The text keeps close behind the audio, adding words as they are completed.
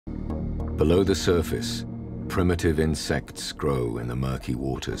Below the surface, primitive insects grow in the murky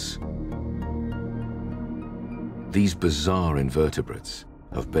waters. These bizarre invertebrates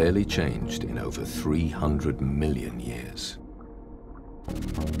have barely changed in over 300 million years.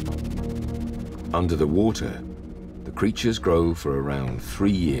 Under the water, the creatures grow for around 3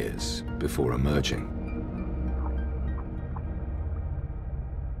 years before emerging.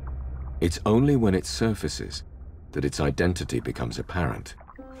 It's only when it surfaces that its identity becomes apparent.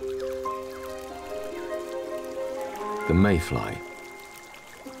 The mayfly.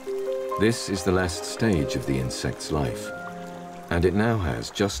 This is the last stage of the insect's life, and it now has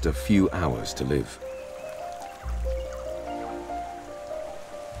just a few hours to live.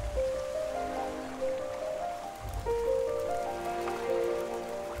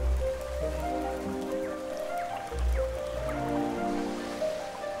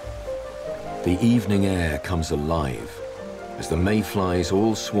 The evening air comes alive as the mayflies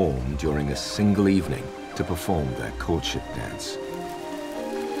all swarm during a single evening to perform their courtship dance.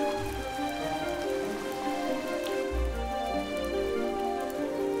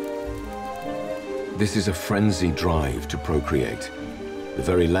 This is a frenzied drive to procreate, the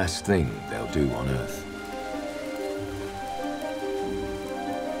very last thing they'll do on Earth.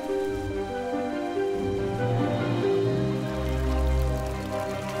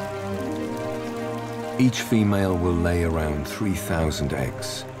 Each female will lay around 3,000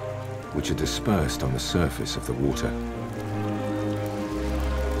 eggs, which are dispersed on the surface of the water.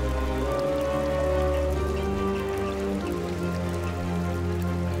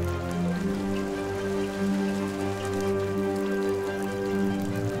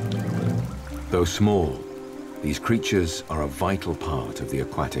 Though small, these creatures are a vital part of the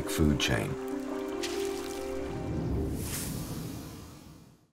aquatic food chain.